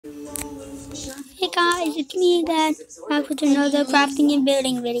Hey guys, it's me again. Back with another crafting and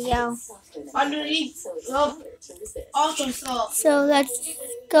building video. Underneath, ultra soft. So let's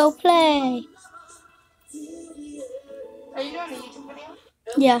go play. Are you doing a YouTube video?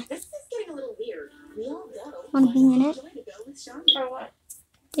 Yeah. Wanna be in it? For what?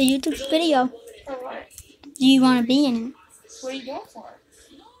 The YouTube video. For what? Do you wanna be in it? What are you doing for?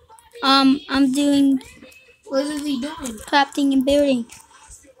 I'm doing What is he doing? crafting and building.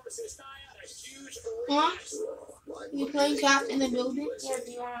 Huh? You playing craft in the building? Yeah, he's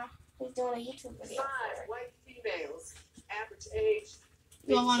doing a YouTube video.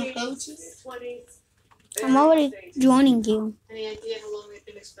 You don't want to play with you? I'm already joining you. Any idea how long they've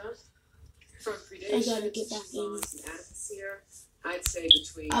been exposed? From 3 I days. gotta get back in. I'd say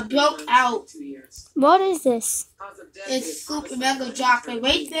between I broke out. 2 years. What is this? Cause of death It's is super homicide. mega chocolate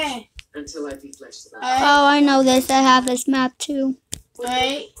right there. Until I deflesh the Alright. Oh, I know this. I have this map too.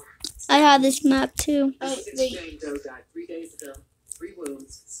 Right? I have this map too. Mrs. Jane Doe died 3 days ago. 3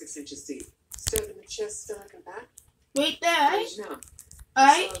 wounds, 6 inches deep. Stabbed in the chest, stomach, and back. Right there, How right? did you know?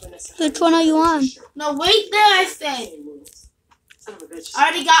 Alright? Which one are you on? No, wait there, I said. Son of a bitch. I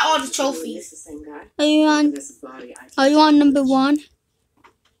already got all the It's trophies. the same guy. Are you on? This body, I Are you on number 1?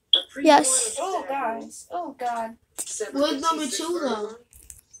 Yes. Oh, guys. Oh, God. Where's number 2, though?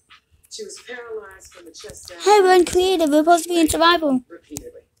 She was paralyzed from the chest down. Hey, we're in creative. We're supposed to be in survival.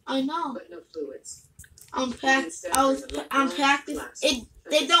 Repeatedly, I know. but no fluids. I'm practicing. It.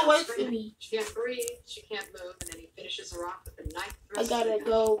 They don't work for me. She can't breathe. She can't move, and then he finishes her off with a knife. I gotta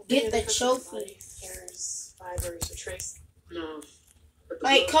go get the trophy. Hairs, fibers, or trace. No.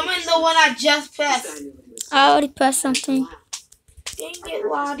 Like, come in the one I just pressed. I already pressed something. Dang it,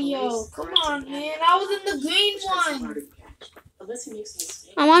 Wadio. Come on, man. I was in the green one. Unless he makes a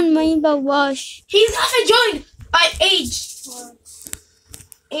mistake. I'm on Rainbow Rush. He's gonna join. Alright, Age.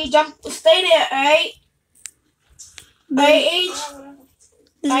 Age, stay there, alright? Alright, Age.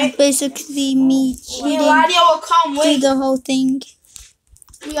 This is basically me Me and cheating Wadio will come through with. the whole thing.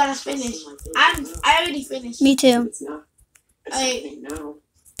 We gotta finish. I already finished. Me too. It's not. It's Hey. happening now.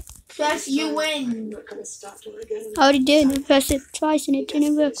 Press you I'm win. not gonna stop till I get him. I already did. I pressed it twice and You it guys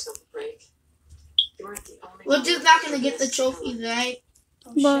didn't work. finish on the break. You aren't the only We're one just who not gonna did get the this. trophies, right?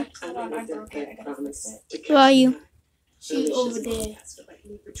 But I know that dead promise to who are you? She's over there. But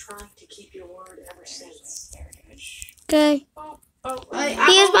you've been trying to keep your word ever since. Okay. Here's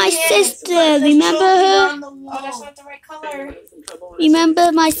Here's my sister. Remember her? Oh, that's not the right color.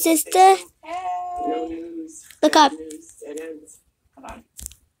 Remember my sister? No Hey. news. Look bad up. News, dead ends. Hold on.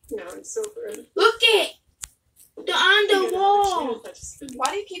 Now it's over. Look it. They're on the wall.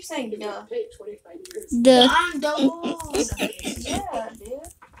 Why do you keep saying duh? Paid 25 years. They're The on the wall. Yeah, dude.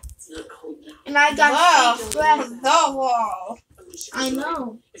 It's not cold now. And I got The fake breath. the wall. Alicia I was right.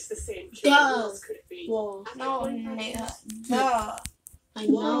 know. It's the same kid. Duh. Who else could it be? Wall. No, nigga. Duh. I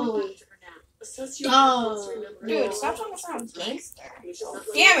What know. about her now? Associate Duh. reports remember Dude, her. stop trying to sound gangster. Alicia's not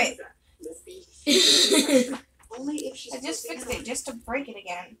Damn gonna it. do that. Must be- Only if she's I just fixed it just to break it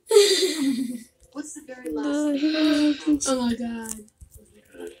again. What's the very last thing? Oh my god.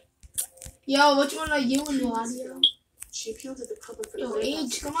 Yo, which one are you in the audio? She appealed to the public for Yo, the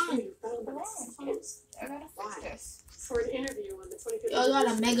Age, come on. I gotta fix this. For an interview on the 25th. Yo, I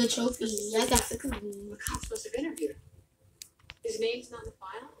got a mega trophy. I got 6 of them. The cops must have interviewed him. His name's not in the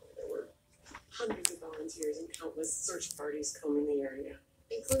file. There were hundreds of volunteers and countless search parties combing the area,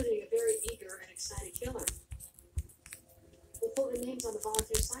 including a very eager and excited killer. We'll pull the names on the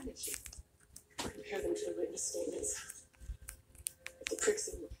volunteer sign-in sheet. Compare them to the witness statements. If the prick's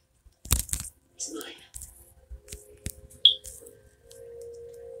in, he's mine.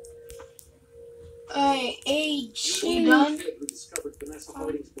 Alright, Age. You done? Who discovered Vanessa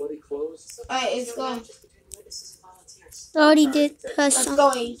Harding's bloody clothes? Alright, let's No go. matches between witnesses and volunteers. I already did press Let's some.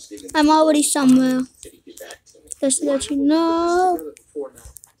 go, Age. I'm already somewhere. Did he get back to me? Just to let you know. Together before now.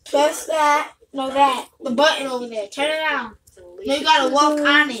 Press that. No, that. The button over there. Turn it on. No, you gotta walk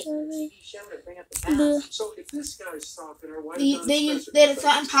on it. He showed her, bring up the The- facts. So if this guy's stalking her, why Then you did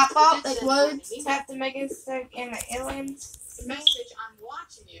something pop up like words. Tap the mega stick and the aliens. The message, I'm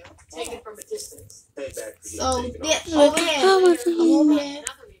watching you, taken from a distance. Payback for you So taking yeah, off. over here. How much I'm over here.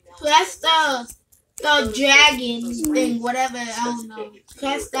 Another email. Press the dragon thing, whatever. I don't know.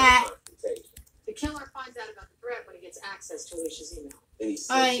 Press that. The killer finds out about the threat when he gets access to Alicia's email. And he sends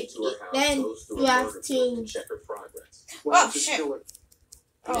Alright, it to her house, then goes through you a have murder to- book check her progress. Oh, This shit. killer-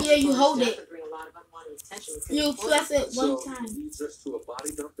 Yeah, you hold Death it. would bring a lot of unwanted attention. You press it So one time. he leads us to a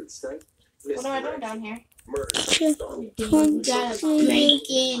body dump instead? What do I do down here? Murder. Sure. Starting. You gotta break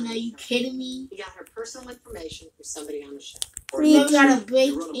in. Are you kidding me? He got her personal information from somebody on the show. What are you Then we gotta doing?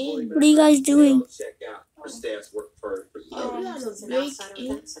 break in. What are you guys doing? Check out. Our staff's work for Oh, we gotta It's an break outsider in.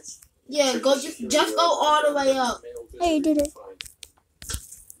 with access. Yeah, go just go all the way up. Hey, you did it.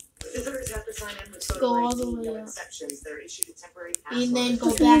 Visitors have to sign in with Go all photo the ID, way no up. exceptions. They're issued a temporary And then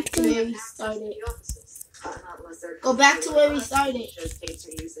password. go back to where we started. The offices. Not unless they're Go back to where we started. Shows tapes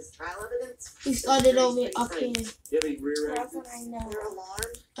are used as trial evidence. We started over up here. You have any rear That's exits? what I know. They're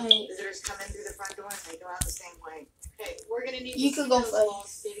alarmed. Alright. Visitors come in through the front door and they go out the same way. Okay, we're gonna need You to can see go those first.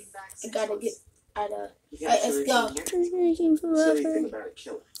 laws dating back I 6 gotta months. get out of. You Alright, got let's go. here? This is taking Say anything forever. about a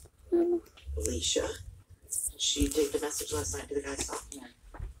killer. Alicia. She taped a message last night to the guy stalking her.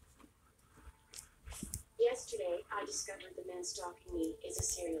 Yesterday, I discovered the man stalking me is a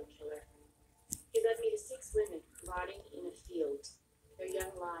serial killer. He led me to 6 women rotting in a field, their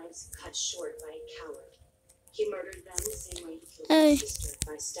young lives cut short by a coward. He murdered them the same way he killed Hey. my sister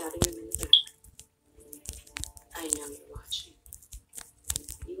by stabbing them in the back. I know you're watching.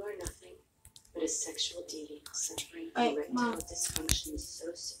 You are nothing but a sexual deviant suffering Hey, from Mom. erectile dysfunction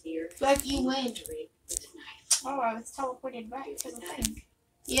so severe Like you win. to rape with a knife. Oh, I was teleported back to the thing.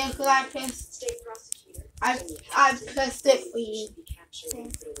 Yeah, cause I pressed. State prosecutor. I when you I have to, pressed it for you. should be captured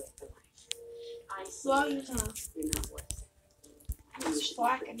and put away for life. I see Well, that you know. you're not worth it. You There's should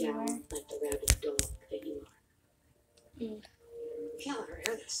black be put down everywhere. like the rabid dog that you are. You can't let her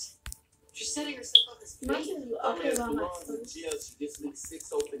hear this. She's setting herself up as My bait. kids were up here by my belongs phone. in jail. She gets me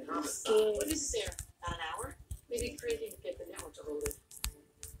 6 open I'm homicides. scared. What is this air? About an hour? Maybe creating a the network to hold it.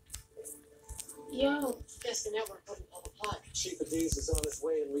 Yo, Yes, the network wouldn't pull the plug. Chief of D's is on his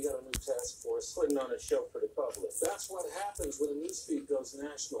way, and we got a new task force putting on a show for the public. That's what happens when a newsfeed goes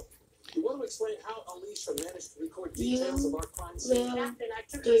national. You want to explain how Alicia managed to record details of our crime scene? will Captain, I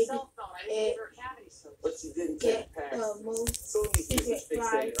took Did her cell phone. I didn't give her a cavity search. But you didn't get get past. the most So many secret pieces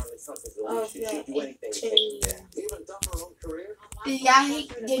life fixated on something of Alicia. She'd do the anything to chain. take it down. Even dump her own career? Did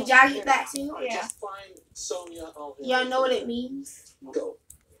y'all get that too? Yeah. Just find Sonia. I'll Y'all know what it means? Go.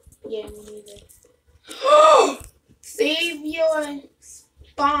 Yeah, me neither. Save your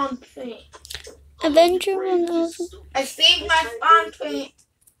spawn print. Avenger will also. I saved my spawn print.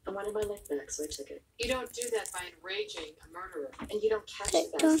 I wanted my life back, so I took it. You don't do that by enraging a murderer. And you don't catch the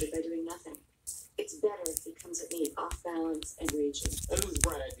Take them. bastard by doing nothing. It's better if he comes at me off balance and raging. And whose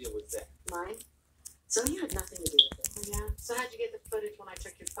bright idea was that? Mine? Sonia had nothing to do with it. Oh, yeah? So how'd you get the footage when I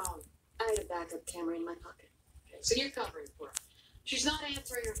took your phone? I had a backup camera in my pocket. Okay, so you're covering for her. She's not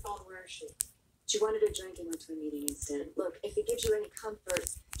answering her phone. Where is she? She wanted a drink and went to a meeting instead. Look, if it gives you any comfort,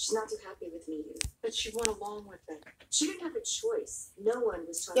 she's not too happy with me here. But she went along with it. She didn't have a choice. No one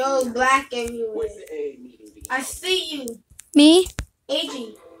was talking Yo, to her. black everywhere. Where's the AA meeting being I held? see you. Me?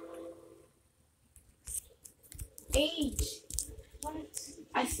 Aging. Age.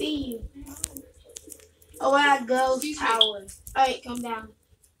 I see you. Oh, I girls Excuse me. power. Alright, come down.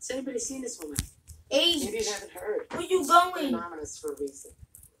 Has anybody seen this woman? Age. Maybe you haven't heard. Where you They're going? anonymous for a reason.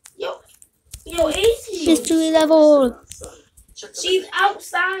 Yo, Age. History level. Check the She's record.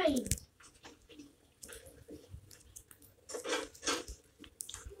 outside.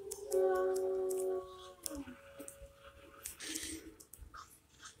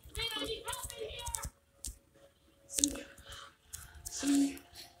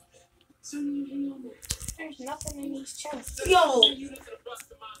 Sonia, hang on there. There's nothing in these chests. Yo. Unit to the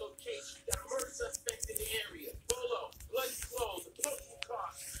bust of my location. Got a murder suspect in the area. Polo, bloody clothes, approaching car.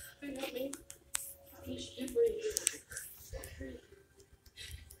 Hey, help me. You should get ready.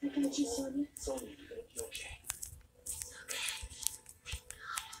 I got you, Sonia. Sonia, you're gonna be okay.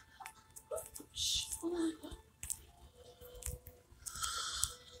 Shh, hold on.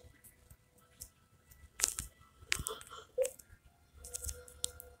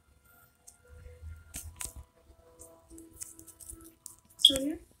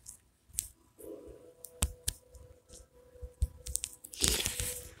 Sonia?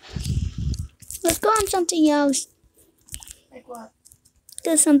 Let's go on something else. Like what?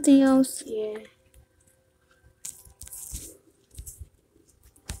 Do something else. Yeah.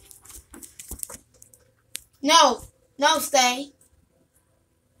 No. No, stay.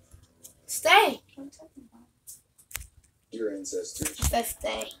 Stay. What are you talking about? Your ancestors, Let's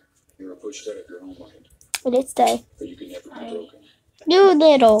stay. you were pushed out of your homeland, But it's day. but you can never be Aye. broken. You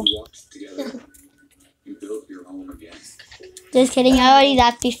little. You walked together. You built your home again. Just kidding. I already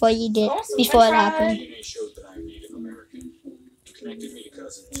left before you did. Before it happened. DNA showed that I'm Native American. You connected me to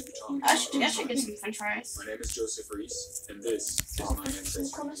cousins who talked I about should get some french fries. My name is Joseph Reese, and this is my ancestry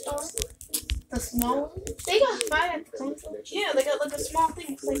story. The small one? They got five at the console. Yeah, they got like a small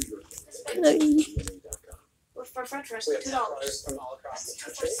thing. It's like for French fries We for have $2. tap waters from all across the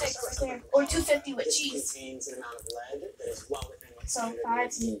country. $2.46 right there, or $2.50 with This cheese. contains an amount of lead that is well within what's So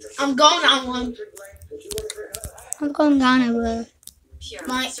standard 5. I'm going on one. I'm going on a road.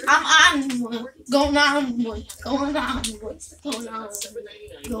 I'm on one. Going on one. Going on one. Going on one.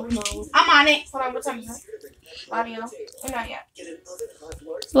 Going on. I'm on it. Hold on, what time is it? Audio. Or not yet.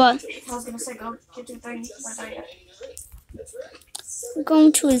 What? I was gonna say go get your thing, but not yet. I'm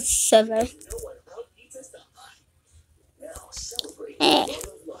going to a server. Eh,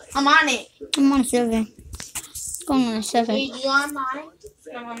 I'm on it. I'm on a server. Going on a server. Wait, you on mine?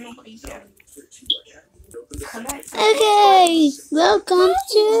 No, nobody's yet. Come back. Okay, welcome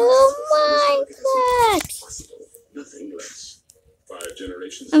to Mineplex. Nothing less. 5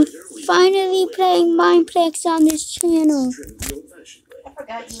 generations I'm later, we finally playing Mineplex on this channel. trim the old-fashioned way. I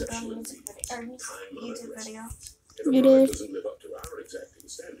forgot you were doing music video or YouTube video. If a You product did. doesn't live up to our exacting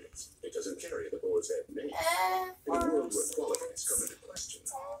standards, it doesn't carry the board's head name. In a world where quality has come into question,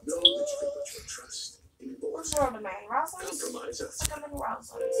 know that you can put your trust in What's boards. wrong with man? Roslyn's? Compromise us. Like I'm in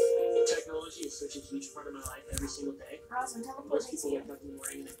Roslyn's. Technology is such a huge part of my life every single day. Roslyn, tell them what Most it's people you. wake up in the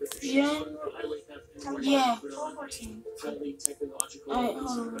morning and they put their Yeah. shoes on. I wake up and Tell them Yeah. put Tell on them what you. highly technological. Alright,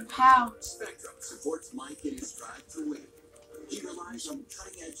 hold on. How? Spectrum supports Mike in his drive to win. He relies on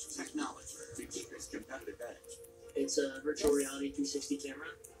cutting-edge technology to keep his competitive edge. It's a virtual reality 360 camera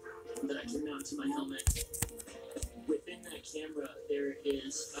that I can mount to my helmet. Within that camera, there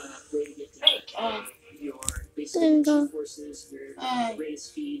is a way to get data. Your There basic you go. forces, your Hey. rate of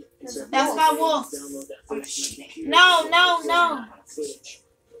speed. And so That's my wolf. download that Oh, footage to my computer. No. Footage.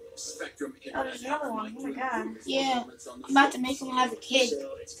 Spectrum Oh, there's another one. Oh my god. Yeah. I'm about to make him have a kid.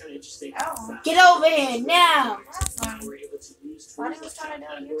 So it's kind of interesting. Oh. Get over here now. Roslyn. We're able to use Why tools did we like try to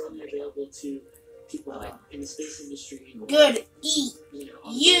that do a that were YouTube only video? available to people like in the space industry. or, Good. Eat. you know,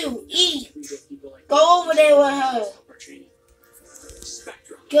 You eat. everyday people like Go over there with her. our training.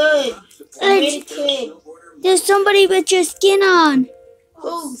 Spectrum. Good. I made a kid. There's somebody with your skin on.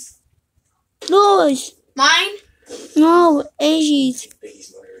 Who's? Yours. Mine? No, Asi's.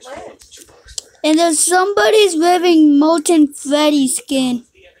 Biggie's murderers, Where? Tupac's murder. And there's somebody's wearing Molten Freddy skin.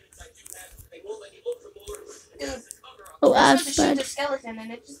 Oh, I tried to shoot Alfred. the skeleton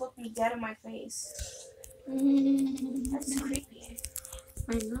and it just looked me dead in my face. That's creepy.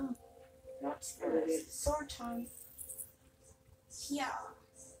 I know. Not scary. Sword time. Yeah.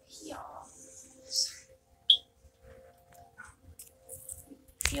 Yeah.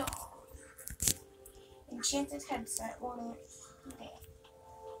 Yeah. Enchanted headset. Won't it? Yeah.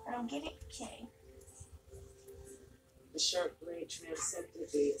 I don't get it. Okay. The sharp blade transected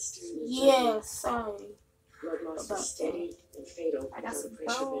the astute. Yeah, sorry. Blood loss About was steady and fatal I got without a some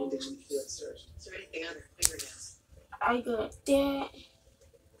pressure bones. bandage and field surge. Is there anything on her fingernails? I got that.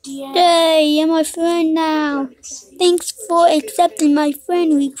 Yeah. Hey, you're my friend now. Thanks for accepting my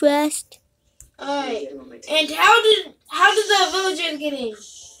friend request. Alright. And how did the villagers get in?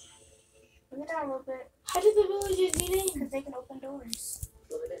 Bring it down a little bit. How did the villagers get in? Because they can open doors.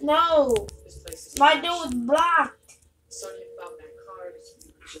 No. This place is My door was blocked. Sonia found that card.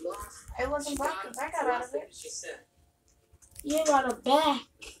 She lost. It wasn't blocked because I got out of it. She said. Yeah, by the back.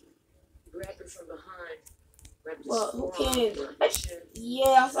 Grabbed her from behind. Wrapped his Well, who forearm cares? around her chin. Yeah,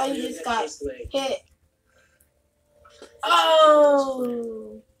 I saw you just got His leg. hit.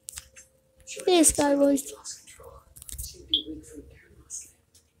 Oh. This guy was. Lost control. She'd be weak from air muscle.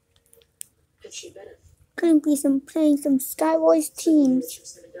 And she better. Gonna be playing some Skywars teams. She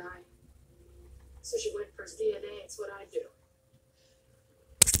was gonna die. So she went for his DNA. It's what I do.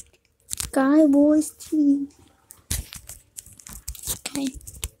 Skywars team. Okay.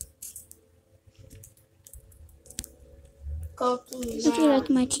 Go through I feel now. like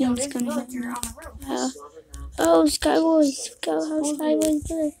my Yo, team's there's a gonna villager have. on the roof. Uh, Swallow her mouth. oh, Skywars. Go how Skywars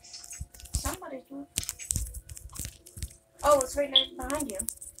do it. Somebody's roof. Oh, it's right there behind you.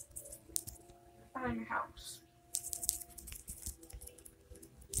 Behind your house.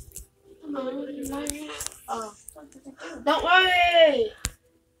 Oh. What does it do? Don't worry.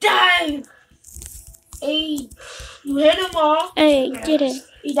 Die. Hey, you hit him all. Hey, get it.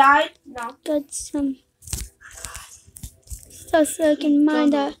 He died. No. Got some. So I can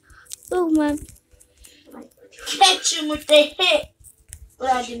mind that. Oh my. Catch him with the hit. But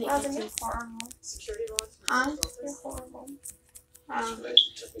I didn't. Roslyn, you're horrible. Security logs. Huh? You're horrible. It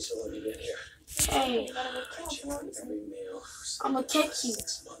took me so long to get here. Hey, You gotta get killed for no reason. Every meal. I'm gonna catch you.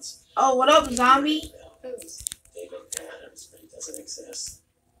 6 months. Oh, what up, zombie? Who's? David Adams, but he doesn't exist.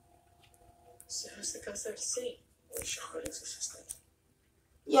 So who's the ghost there to see? Only Sean Harding's assistant.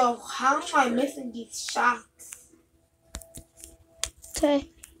 Yo, how am I missing these shots? Okay.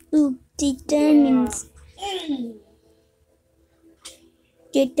 Ooh, determines.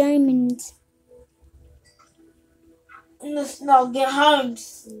 Get diamonds. In the snow. Get home,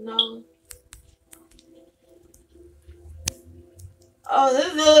 snow. Oh,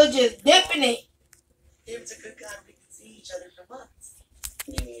 this village is dipping it. If it's a good guy, we can see each other for months.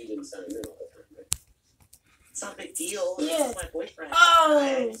 You didn't sign in all the time, right? It's not a big deal. Yeah. This is my boyfriend. Oh. I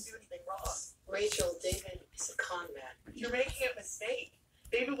didn't do anything wrong. Rachel, David is a con man. You're making a mistake.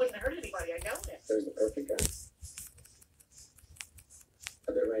 David wouldn't hurt anybody. I know him. There's the perfect guy.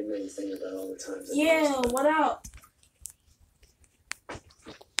 I bet right now you're thinking about all the times. Yeah, what up?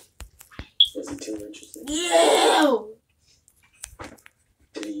 Was he too interested? Yeah.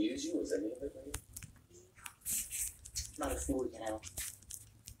 Did he use you? Was any of it real? Not a fool, you know.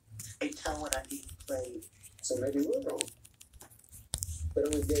 I tell when I'm being played. So maybe we're wrong. But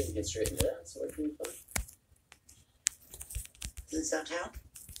only David gets straightened out, so it can be fun. Is this downtown?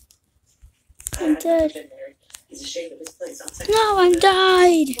 I'm dead. Been there. He's ashamed of his place. I'll take No, I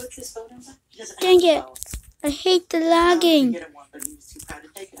died. What's his phone number? He doesn't Dang have a it. phone. I hate the I'll lagging. get him one, but he was too proud to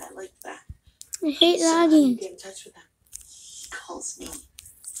take it. I like that. I hate So how do you lagging. get in touch with him? He calls me.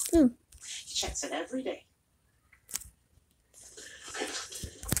 Ooh. He checks it every day.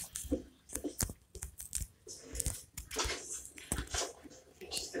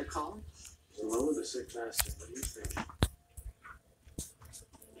 Think she's gonna call him? Alone with a sick bastard. What do you think?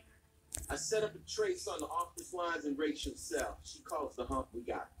 I set up a trace on the office lines in Rachel's cell. She calls the hump. We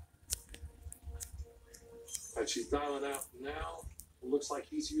got it. And she's dialing out now. It looks like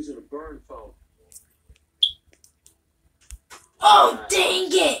he's using a burn phone. Oh, dang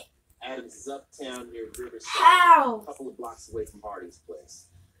it. Adams is uptown near Riverside, a How? couple of blocks away from Harding's place.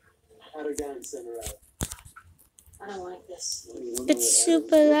 Had her down and sent her out. I don't like this. It's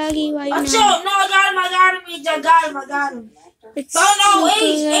super laggy right Watch now. out. No, I got him. It's No, no, super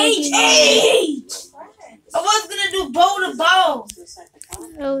H. laggy. I was gonna do bow to bow.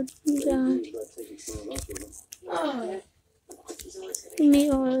 Oh, God. Oh. Give me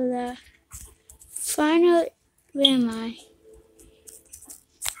all of that. Final, where am I?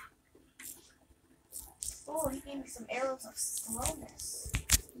 Oh, he gave me some arrows of slowness.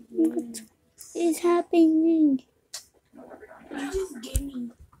 What is happening? You just gave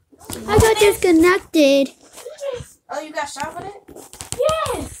me. I got disconnected. Oh, you got shot with it?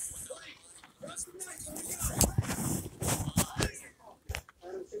 Yes.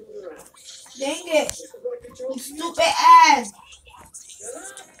 Dang it. You stupid ass.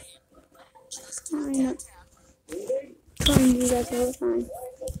 I'm not trying to do that the whole time.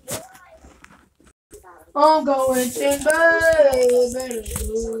 I'm going to baby.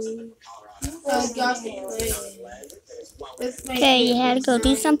 I got me. Okay, you had to go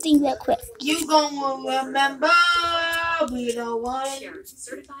do something real quick. You gonna remember we the one.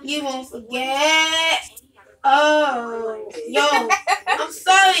 You won't forget. Oh, yo, I'm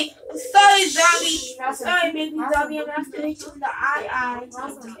sorry, zombie. I'm sorry, baby zombie. I'm not gonna shoot the eye.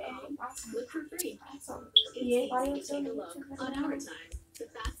 Look for free. Yeah. Why don't you take a look on our time? The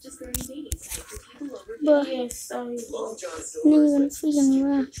fastest growing dating site for people over But Yes, sorry. Long John no Silver's one lets you freaking skip your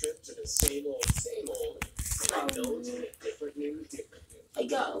around. trip to the same old. I know it's a different new. I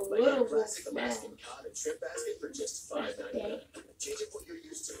got a Like little a classic bit mad. Alaskan cod and shrimp basket for just $5.99. Change it what you're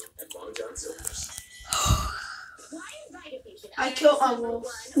used to at Long John Silver's. I killed my wolf.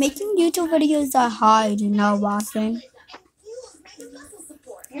 Making YouTube videos are hard, you know, Watson.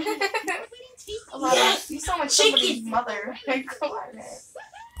 Yes. You sound like Chicken. somebody's mother. Come on, man.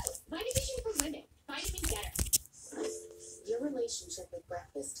 Vitavision for women. Vitamin Getter. Your relationship with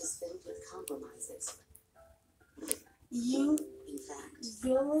breakfast is filled with compromises. You In fact,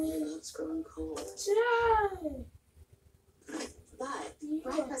 villain. it's growing cold. Child. But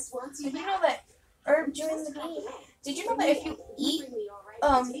breakfast wants you Did you back. know that Herb joined the game? Did you know that if you eat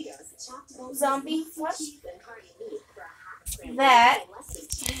zombie flesh, that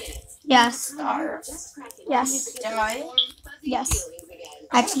Yes, starve, yes, die? yes.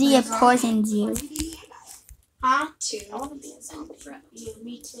 Actually, it poisons you. Huh? I want to be a zombie. Yeah,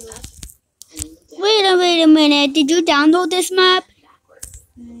 me too. Wait a minute. Did you download this map?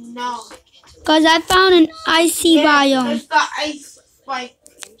 No. Cause I found an icy biome. It's the ice spike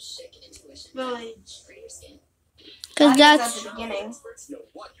village. Cause At that's, the beginning. Know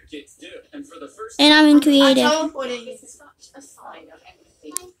what your kids do, and for the first and I'm in I creative. teleported you. A sign of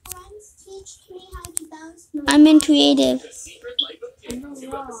empathy. I'm in creative. The Secret Life of Kids 2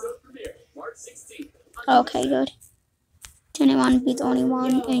 episode premiere, March 16th. Okay, good. Then I want to be the only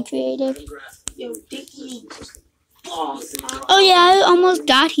one in creative. Yo, Dickie. Boss. Oh yeah, I almost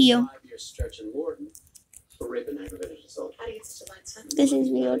got here. 5-year stretch in Lorden for rape and aggravated assault. How do you get such a light sentence? This is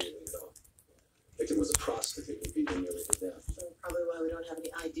weird. Victim was a prostitute who beat him nearly to death. Probably why we don't have any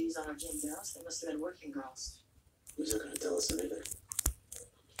IDs on our gym girls. They must have been working girls. Who's not going to tell us anything?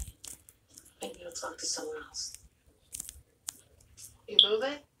 Maybe you'll talk to someone else. You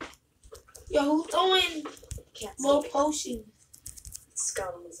moving? Yo, who's throwing Can't more see me. potions?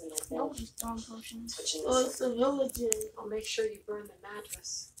 Skeletons in my bed. Nobody's throwing potions. Touching Oh, the it's the villager. I'll make sure you burn the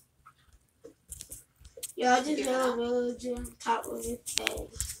mattress. Yeah, I just heard a villager on top of his head.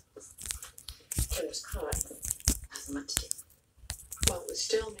 Killer's caught. Hasn't much to do. Well, we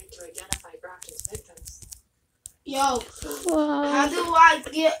still need to identify Grafton's victims. Yo, how Wow. do I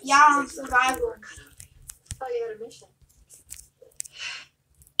get y'all on survival? Oh, you had a mission.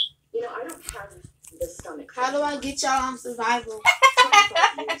 You know, I don't have the stomach. How do I get y'all on survival?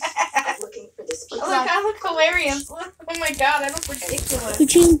 25 years of looking for this Oh my god, I look hilarious. Oh my god, I look ridiculous. You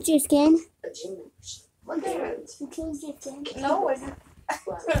changed your skin? a gym membership. Look at it. You changed your skin? No, I didn't.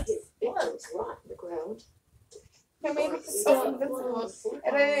 Well, his victims rot in the ground. I made it so invisible.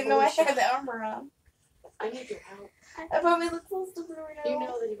 And I didn't know I had the armor on. I need your help. I probably look so stupid right now. You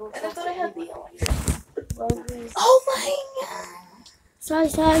know that you won't And I talk thought to I had the anyone. Oh my god. Sorry.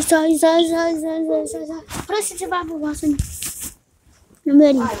 Put us in survival, Watson. I'm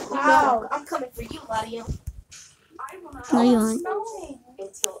ready. Wow, I'm coming for you, Ladio. No, you aren't. Snowing.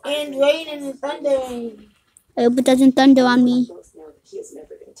 Until And raining and thundering. I hope it doesn't thunder on me. both know that he is never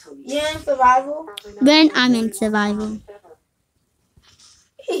going to tell me. You're in survival? Probably not Then for I'm a in very survival. long time, ever.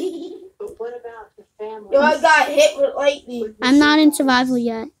 But what about the family? Yo, I got hit with lightning. I'm not in survival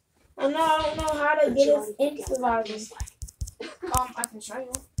yet. I don't know how to get us in survival. I can show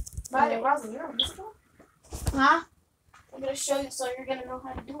you. But Roslyn, you're invisible. Huh? I'm gonna show you so you're gonna know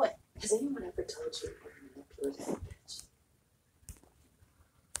how to do it. Has anyone ever told you what a manipulative bitch?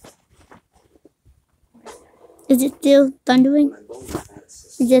 Is it still thundering? When I bone you had a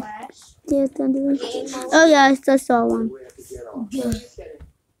sister, Is it Flash. still thundering? Game mode. Oh yeah, I still saw one. we have to get off. Good. You get it.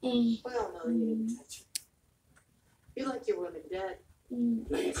 Mm. We all know you didn't touch her. You like your women dead. Mm.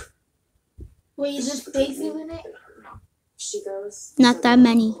 Wait, is this Stacy in it? She goes. Not that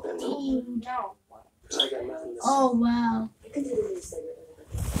many. No. I got nothing to say. Oh, wow. You can do the news segment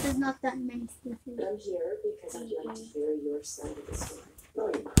whenever. There's not that many. But I'm here because I'd like to hear your side of the story. No,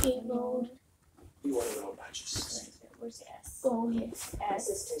 you're not. Payload. You want to know about your sister. Where's the S? Go ahead. My S.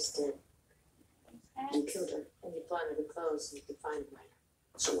 sister's dead. You killed her, and you planted her clothes so you could find her.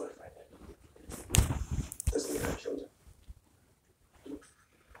 So what if I did? Doesn't mean I killed her.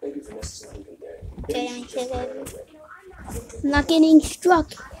 Maybe Vanessa's not even dead. Okay, Maybe I she just killed ran her. away. I'm not getting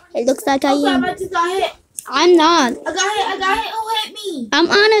struck. It looks like I Oh, crap, am. I just got hit. I'm not. I got hit. Who hit me? I'm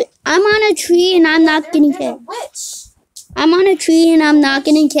on a tree and I'm not getting There's hit. a witch. I'm on a tree and I'm not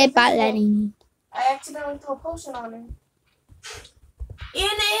getting hit by lightning. I accidentally threw a potion on her. And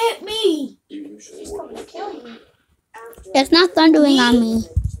it hit me. You usually She's wouldn't. coming to kill you. It's not thundering on me.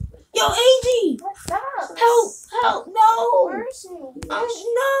 Yo, AG. What's up? Help. No. Where is she? No.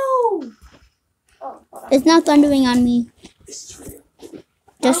 Oh, hold on. It's not thundering on me. This is real.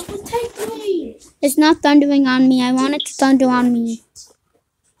 Just Protect me. it's not thundering on me. I want it to thunder on me.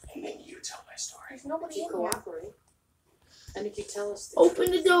 And then you tell my story. There's nobody You in here. cooperate. And if you tell us the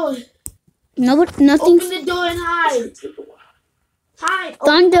Open the door. Nothing. Open the door and It's hide. gonna take a while. Hide. Open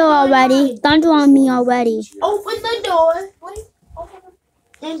Thunder the door and already. hide. Thunder on me already. Open the door. What? Open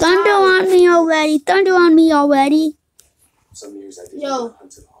the And Thunder hide. on me already. Thunder on me already. Some years I didn't Yo. even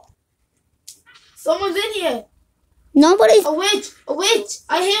hunt at all. Someone's in here. Nobody's. A witch. A witch.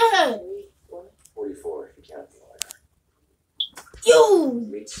 I hear her. 44 if you count the lawyer. You.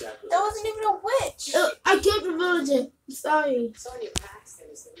 Meet sacrifice. That wasn't even a witch. I killed the villager. I'm sorry. Sonya Paxton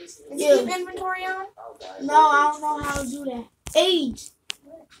is the reason. Is Yeah. keep inventory on? I'll die. No, I don't know how to do that. Age.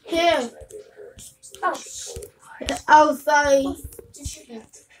 Here. Oh, Oh, sorry. just shoot me.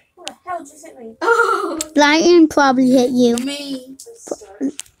 Who the hell just hit me? Oh, Lightning probably hit you. me.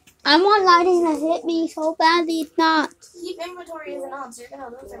 I want lightning to hit me so badly. It's not. Keep inventory isn't on, so you're gonna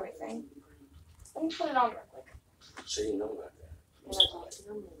lose everything. Let me put it on real quick. So you know about that. And I'd like to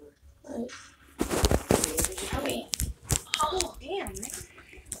know more. Wait. Oh, damn.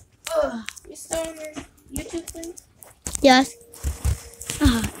 Ugh. You still on your YouTube thing? Yes.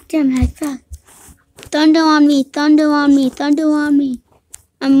 Ah, damn it, I fell. Thunder on me, thunder on me, thunder on me.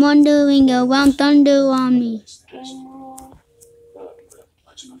 I'm wandering around, thunder on me.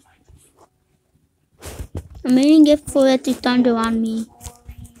 I'm waiting it for it to thunder on me.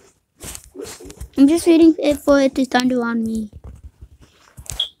 I'm just waiting for it to thunder on me.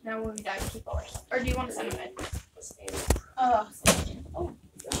 Now when we die, keep going. Or do you want to send him in? Oh,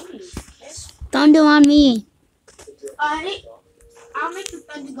 Thunder on me. Alright. I'll make the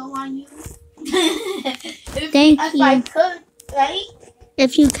thunder go on you. Thank if you. I could, right?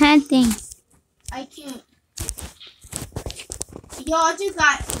 If you can, thanks. I can't. Yo, I just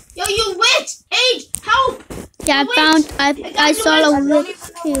got. Yo, you witch! Age, help! Yeah, I saw a witch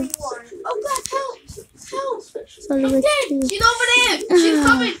too. Oh God, help! Help! Saw a I'm witch dead. too. She's over there. She's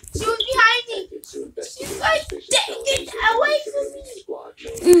coming. She was behind me. She's like, get away from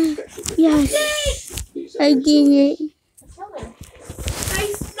me. Yes, I did it.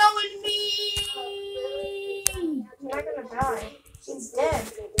 She's snowing me. You're not gonna die. She's dead.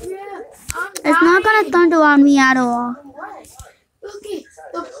 Yeah, I'm It's not gonna thunder on me at all. What? Look at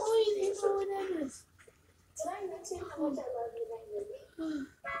the point is over there. Did I mention how much I love you,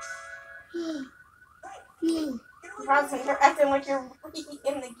 Magnet? Rosin, you're acting like you're really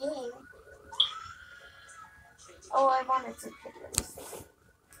in the game. Oh, I wanted to pigeons.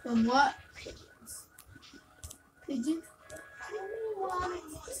 From what? Pigeon?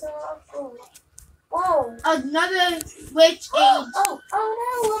 Whoa. Another witch age. Oh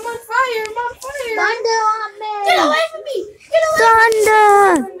no, I'm on fire. I'm on fire. Thunder on me! Get away from me! Get away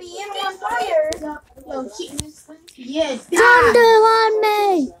Thunder! From me and I'm on fire. Yo, she. Yes. Thunder on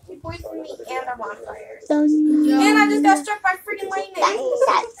me! You poisoned me and I'm on fire. Thunder. And I just got struck by freaking lightning.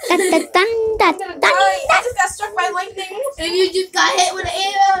 I'm gonna die. I just got struck by lightning. And you just got hit with an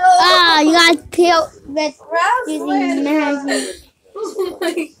arrow. Ah, you got killed with Roslyn. magic.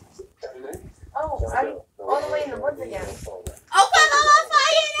 Oh, I'm all the way in the woods again. Oh, God, I'm on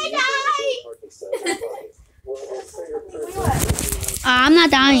fire and I I'm not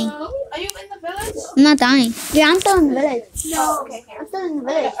dying. die. Are you in the village? I'm not dying. Yeah, I'm still in the village. Oh, okay, here. I'm still in the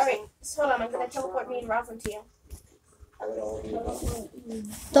village. Alright, so hold on. I'm gonna teleport me and Roslyn to you.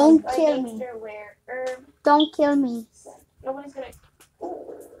 Don't Like kill me. gangster where herb. Don't kill me. Nobody's gonna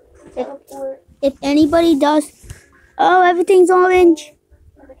If, teleport if anybody does... Oh, everything's orange.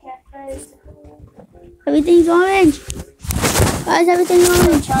 the cat face. Everything's orange. Why is everything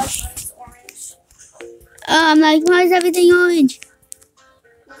orange? Roslyn's orange. I'm like, why is everything orange?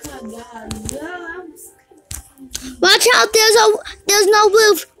 Oh, my God. Yeah, Watch out, there's no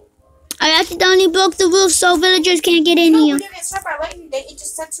roof. I accidentally broke the roof so villagers can't get in No, here. when you get struck by lightning, it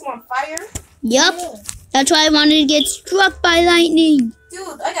just sets you on fire. Yup. That's why I wanted to get struck by lightning.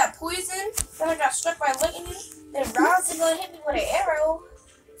 Dude, I got poisoned. Then I got struck by lightning. Then Roslyn gonna hit me with an arrow.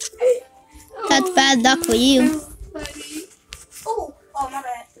 That's bad luck for you. Oh, my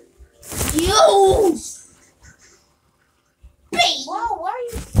bad. Yo! Whoa, why are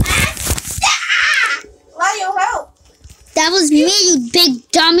you? Lyle, help! That was me, you big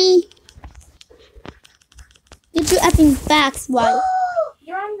dummy. Get your effing facts right.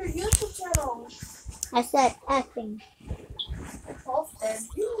 You're on your YouTube channel. I said effing. You're both dead.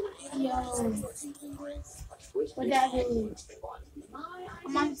 Yo. What that do?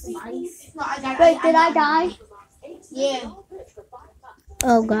 I'm on some ice. No, I got Wait, did I die? Yeah.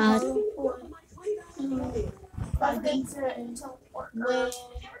 Oh God.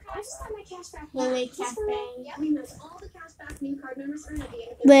 Where Cafe?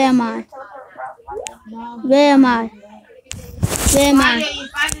 Where am I? Where am I? Where am Why I? are you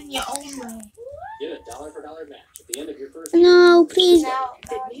finding your own way? Get a dollar for dollar match at the end of your first. No, please.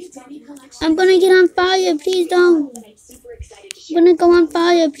 I'm gonna get on fire. Please don't. I'm gonna go on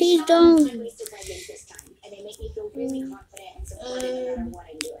fire. Please don't.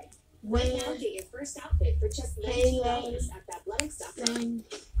 Where?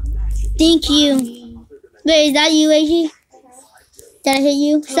 Thank you. Wait, is that you, AG? Did I hit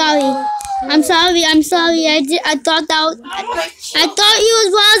you? Sorry. I'm sorry. I'm sorry. I thought that was, I thought you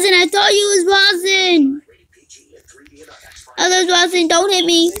was Rosin. I thought you was Rosin. Others Rosin, don't hit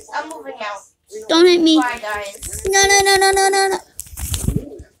me. I'm moving out. Don't hit me. Bye, guys. No.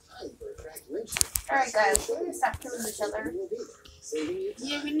 Alright, guys. We're gonna stop killing each other.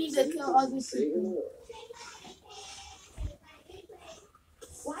 Yeah, we need to kill other people.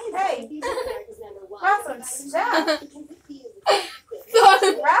 Hey! Roslyn, stop! Roslyn!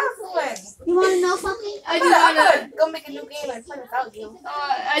 You want to know something? I I'm just wanna, gonna go make a new game and play without you.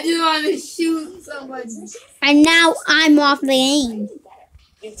 I just want to shoot somebody. And now I'm off the game.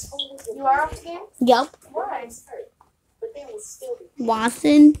 You are off the game? Yup. Why?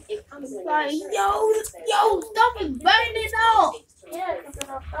 Watson. Like, yo, stop it burning up. Yeah, because of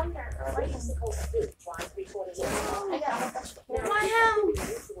the thunder or lightning. I got My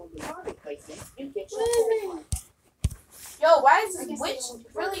house. Yo, why is this witch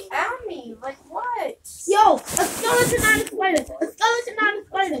really on me? Like, what? Yo, a skeleton on a spider. A skeleton on a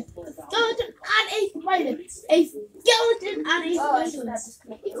spider. A skeleton on a spider. A skeleton on a Oh, I should spider. have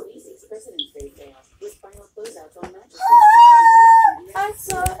disconnected. I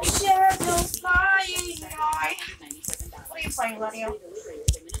saw a shadow fly fine, Gladio.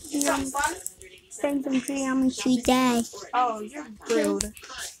 You having fun? Thanks, I'm sure I'm a sweet day. Oh, you're rude.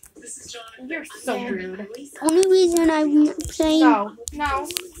 You're so rude. Only reason I'm playing. No,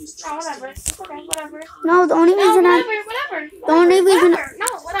 whatever. It's okay, whatever. No, the only reason I'm. Whatever. The only reason. No,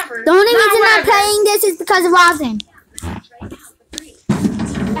 whatever. The only reason I'm playing this is because of Rosin.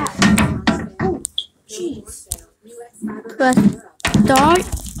 Jeez. But start.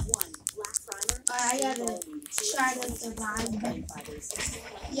 I gotta try to survive.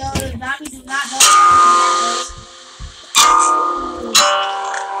 Yo, the zombie do not know.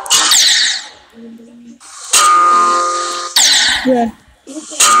 Yeah.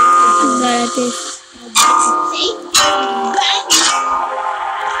 Got this. See?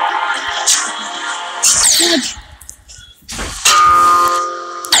 Good.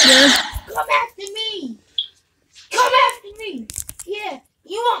 Yeah. Come after me. Come after me. Yeah.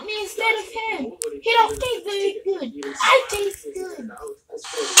 You want me instead of him. He don't taste very good. I taste good.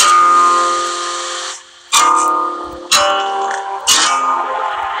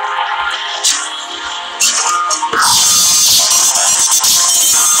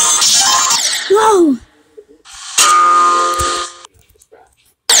 Whoa.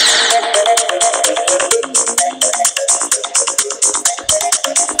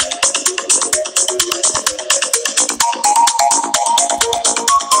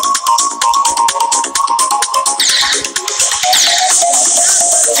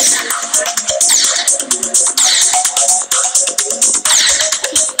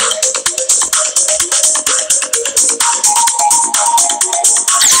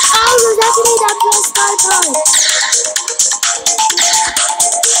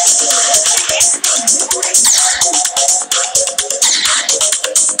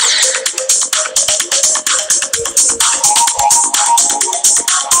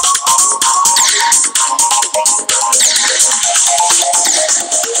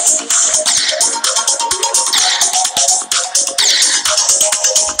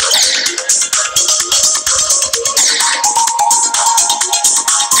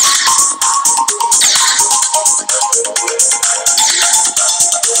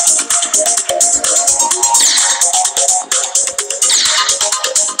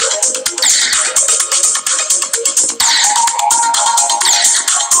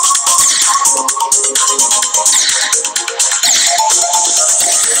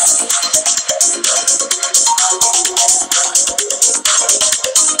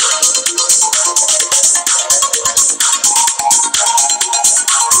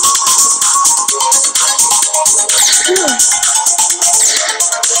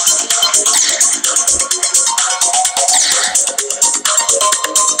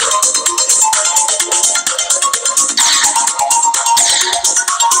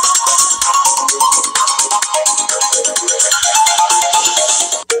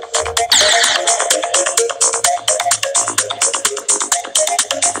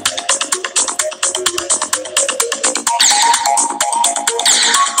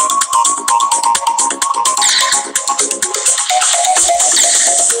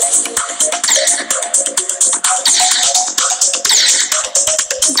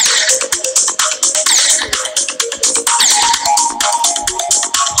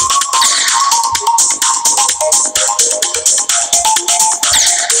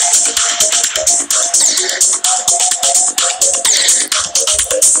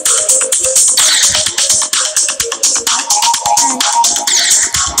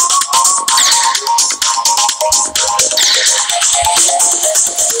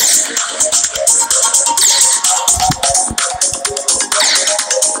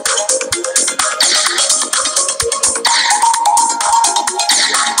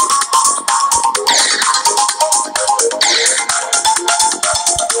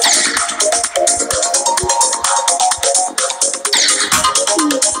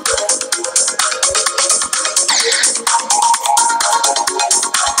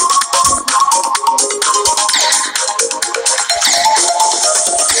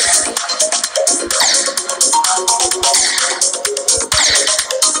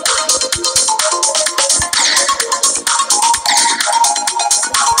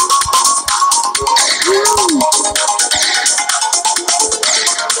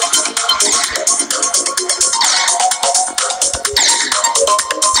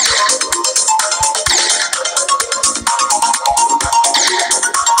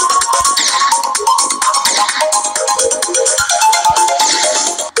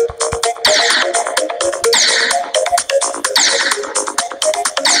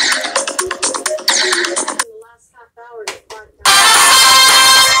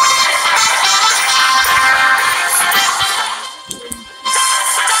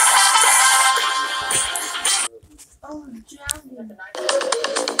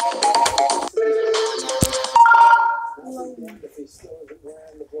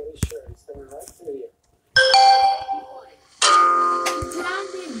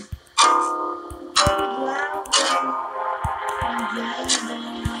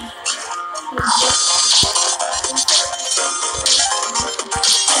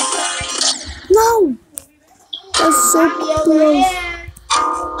 No! That's so close.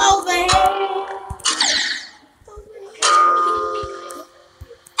 Over here.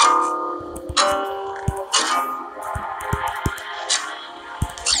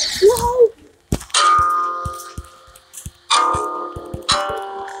 No!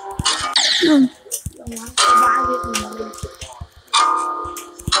 No.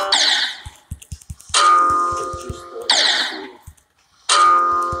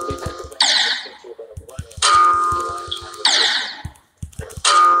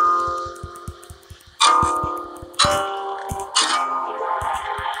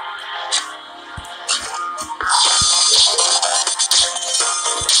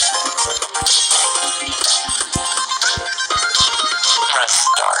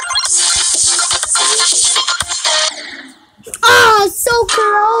 Ah, so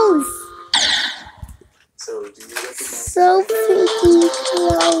close. So freaking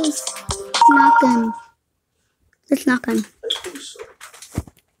close. Knock him. Let's knock him.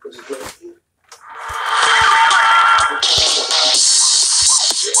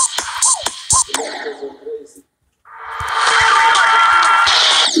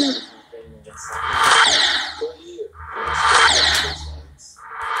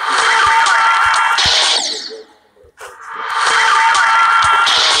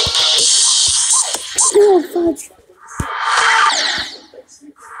 Oh, fudge.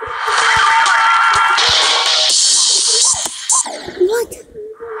 What?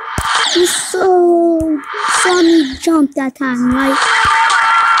 You saw me jump that time, right?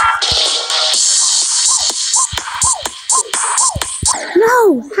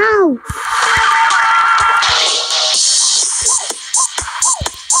 No! How?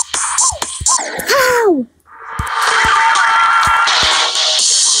 How?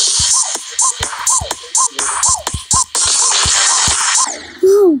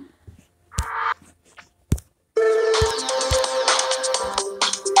 No.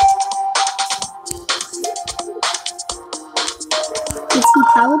 Is he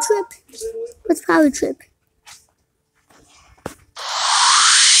power trip? What's power trip?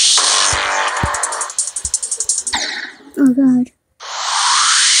 Oh god.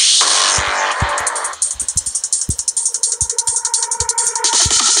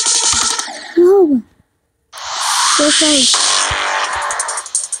 No. So close.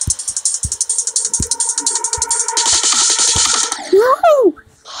 No!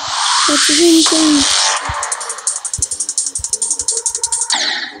 That's the same thing.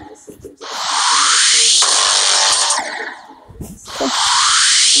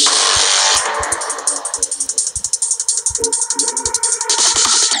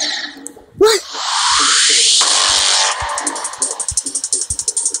 What?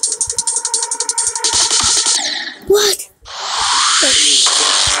 What?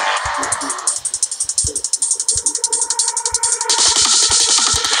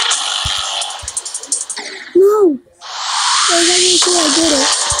 No! I wasn't sure I did it.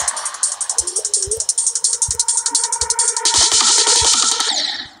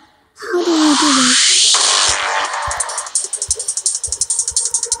 How do I do that?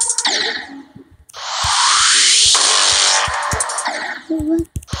 What?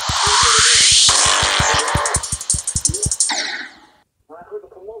 I heard the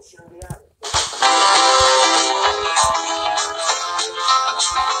commotion in the attic.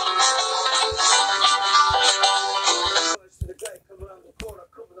 The guy come around the corner,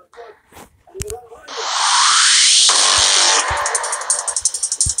 come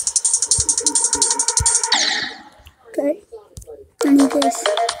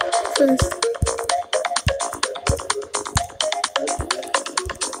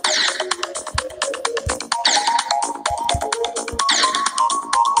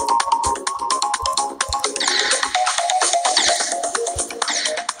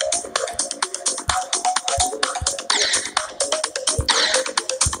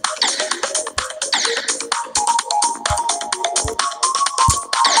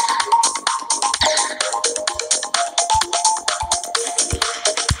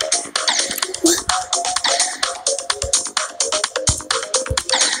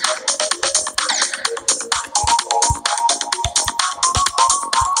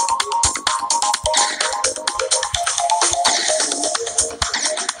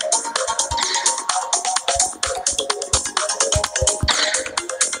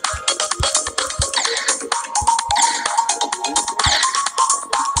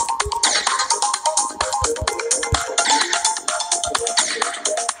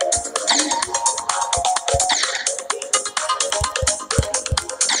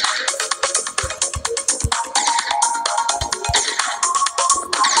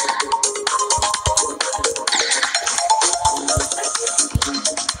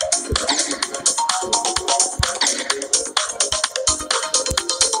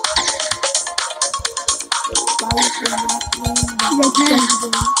They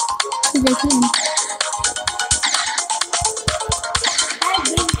can.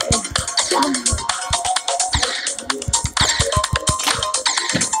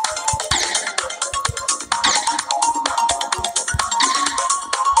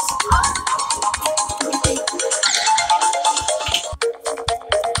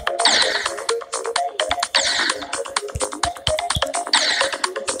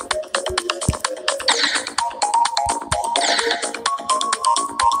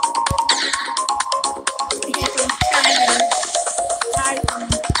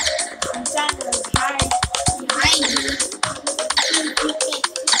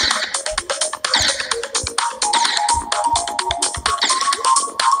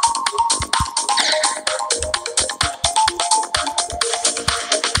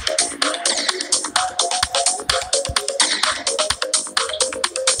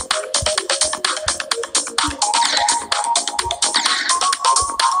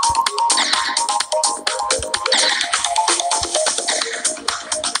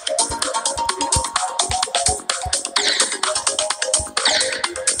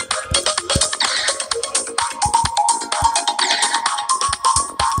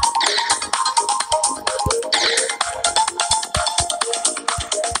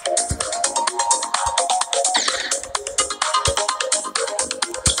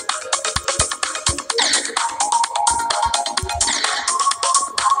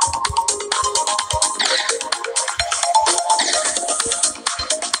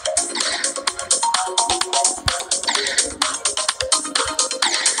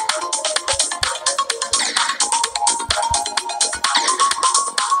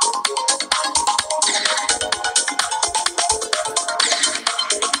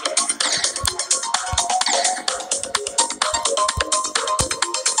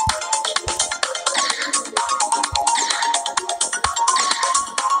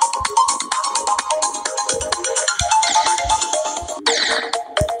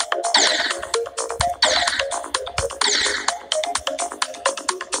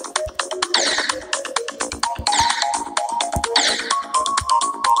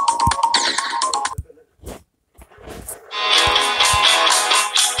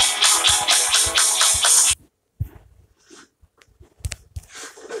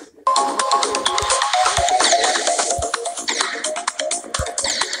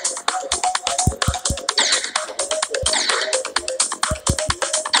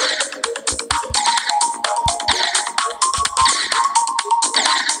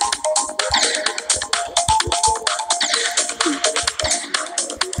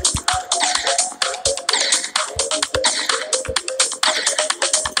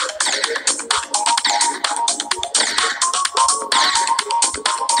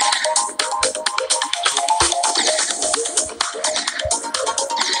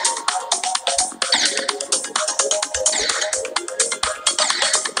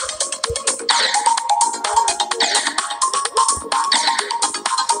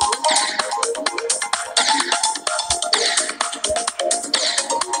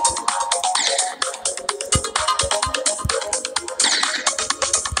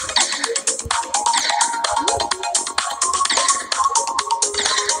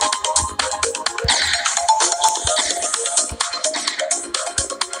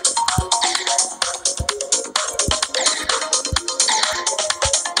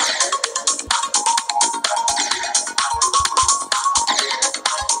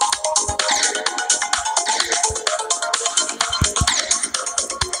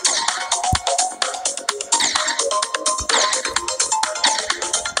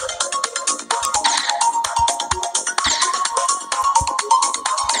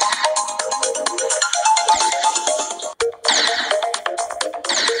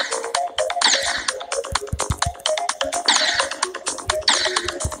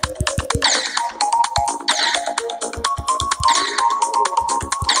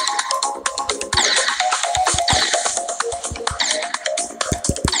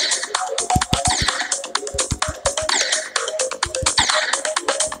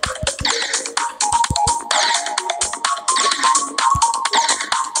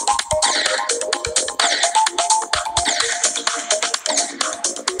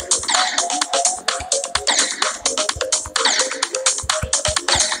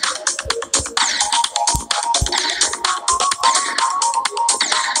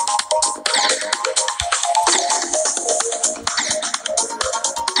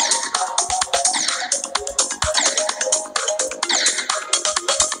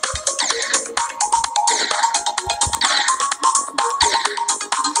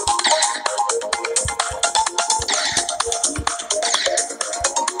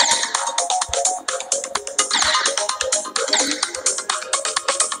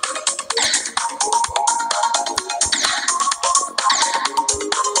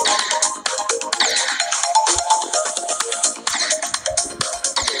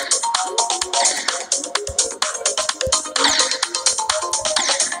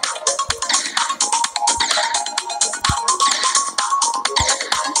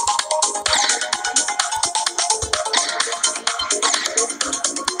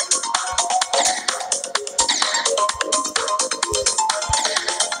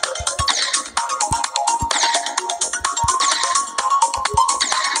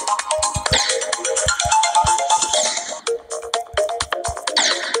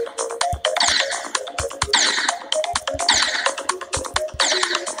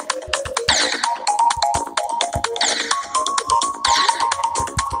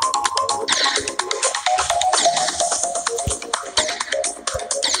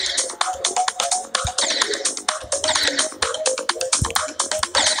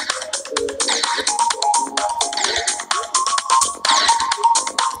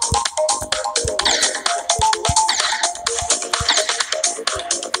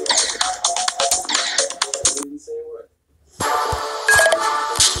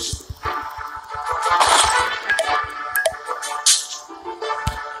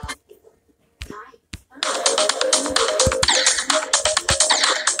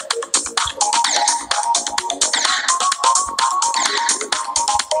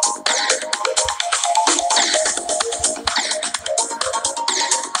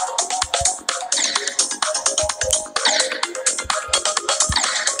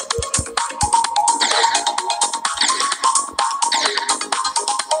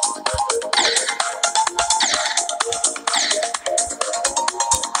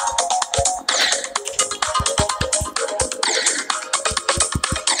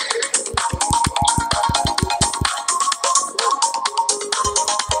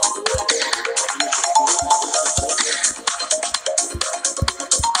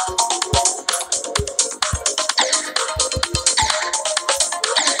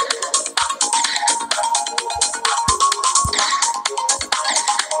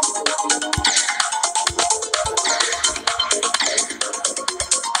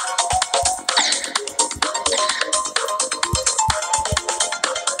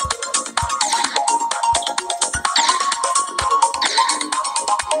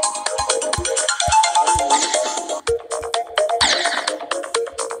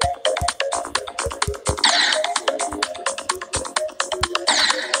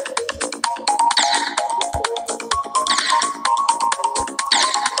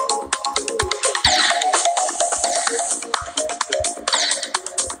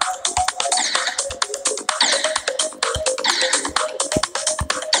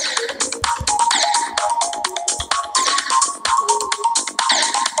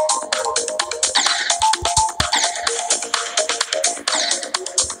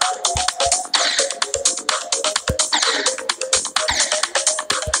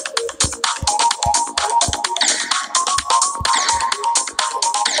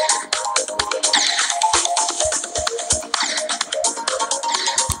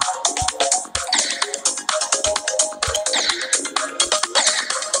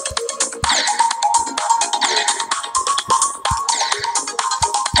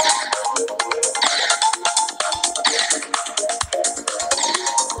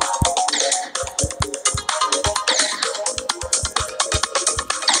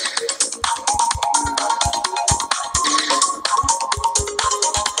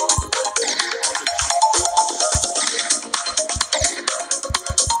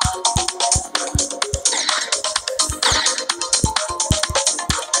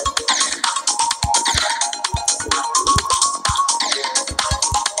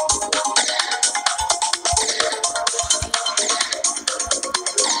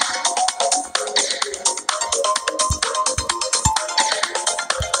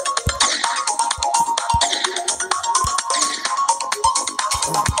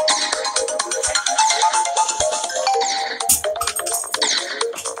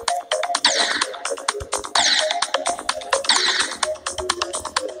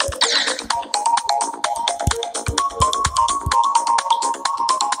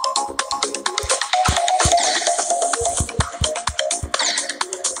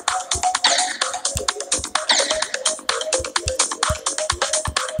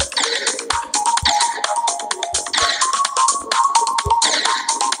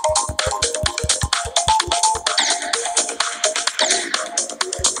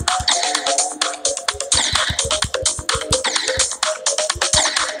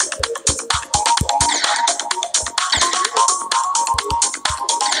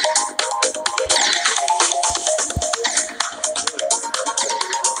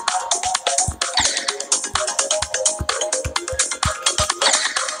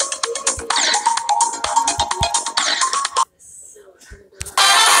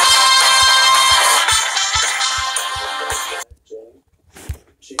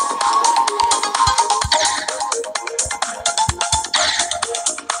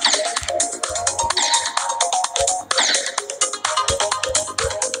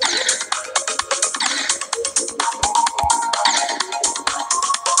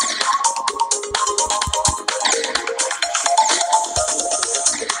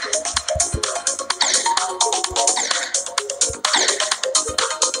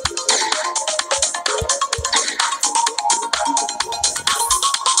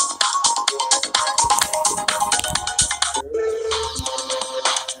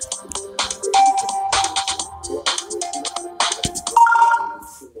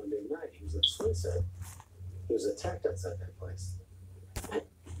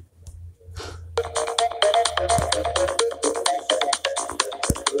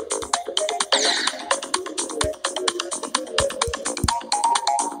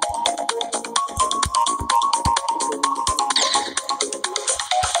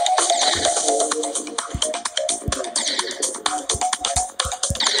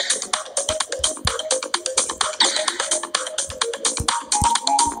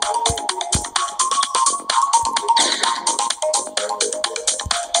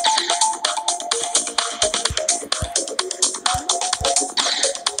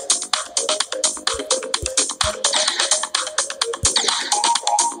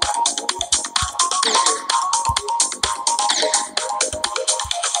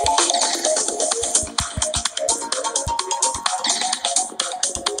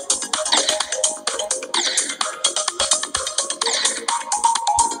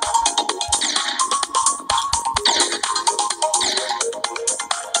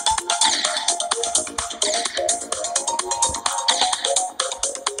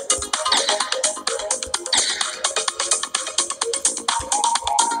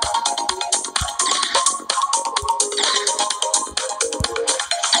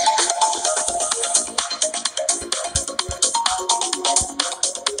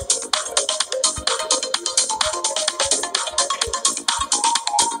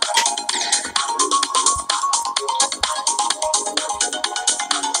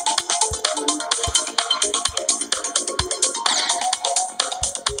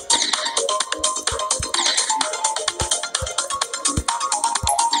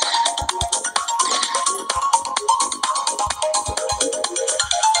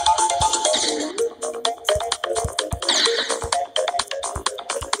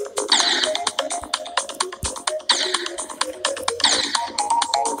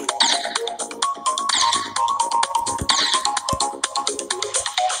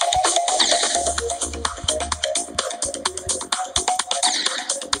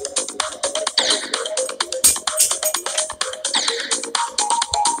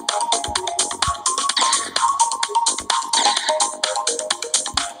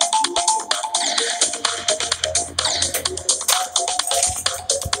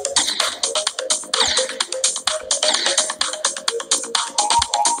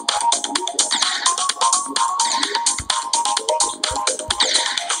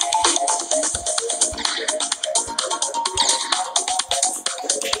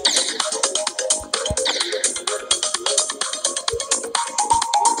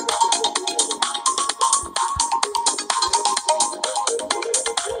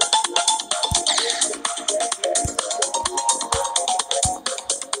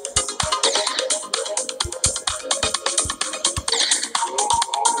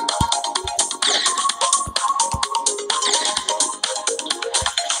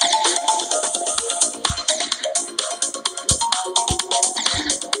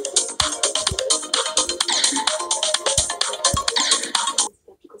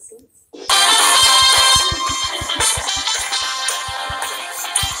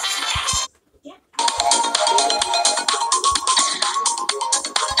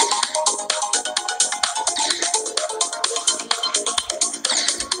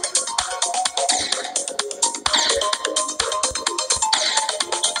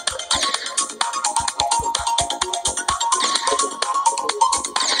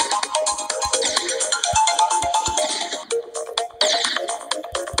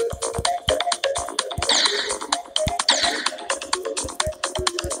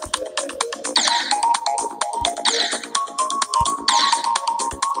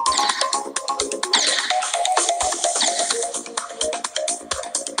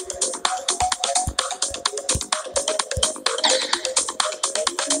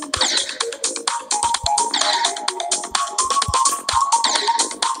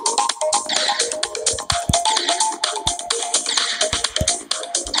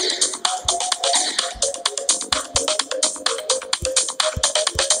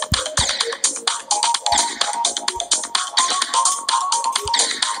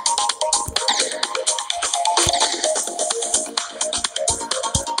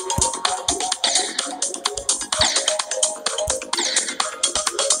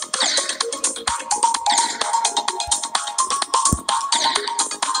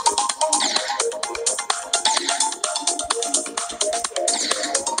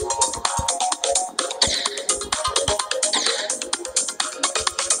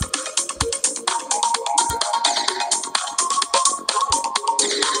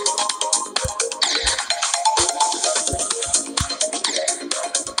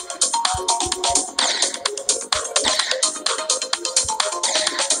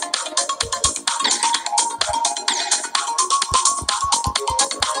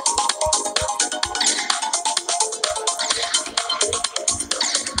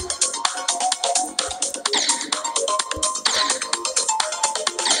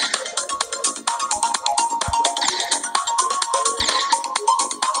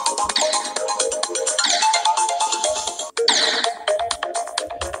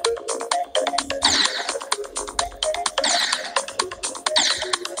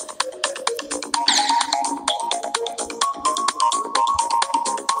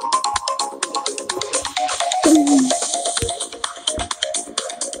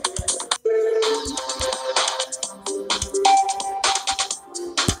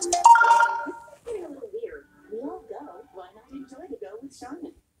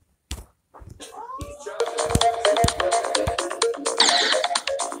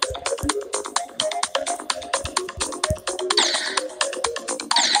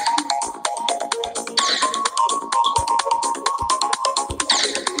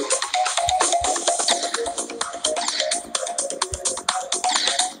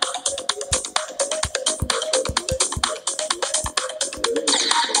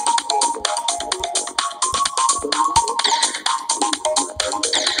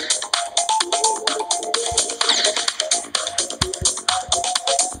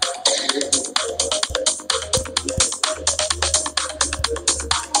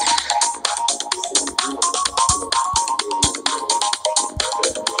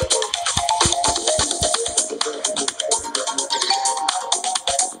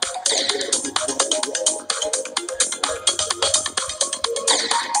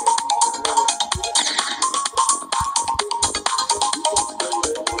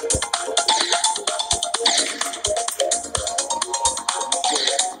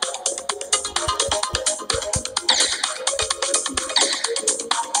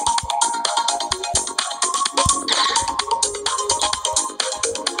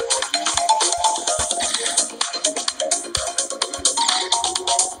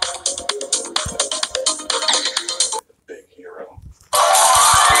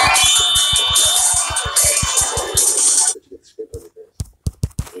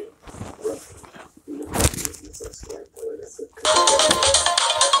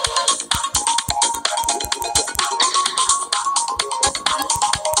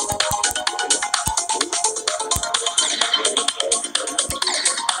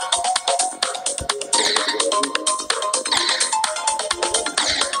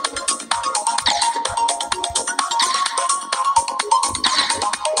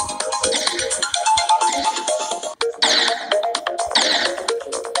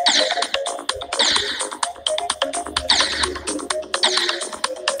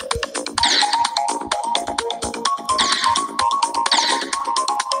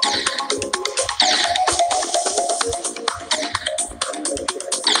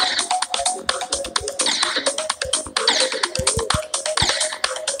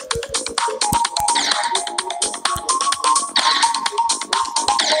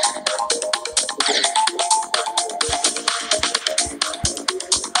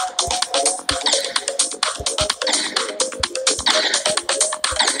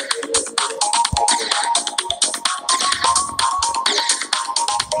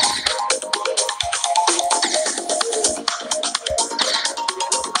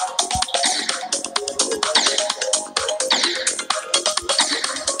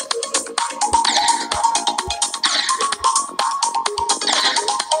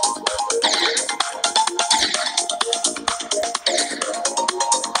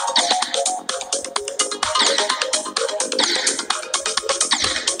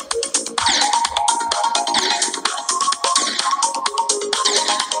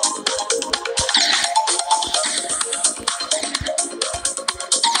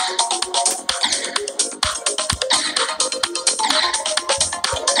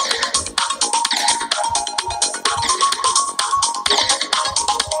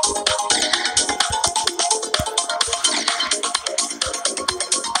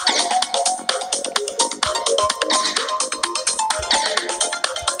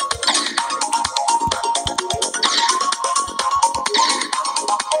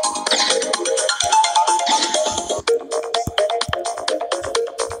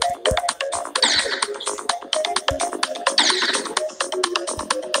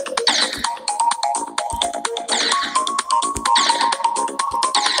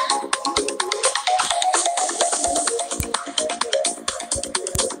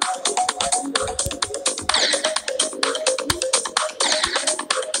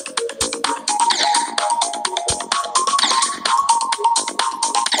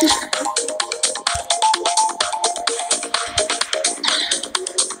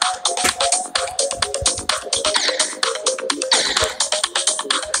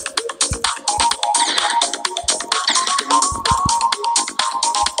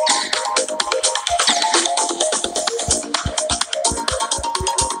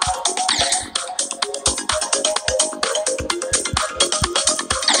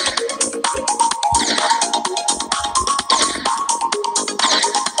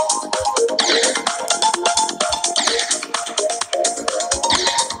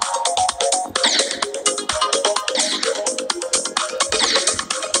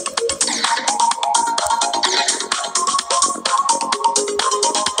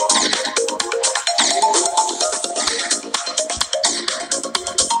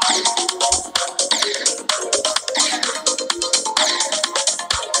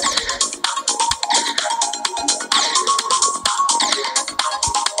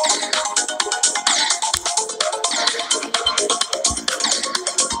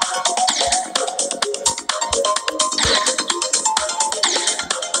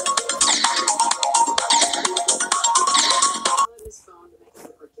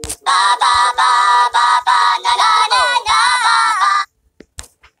 Bye bye bye.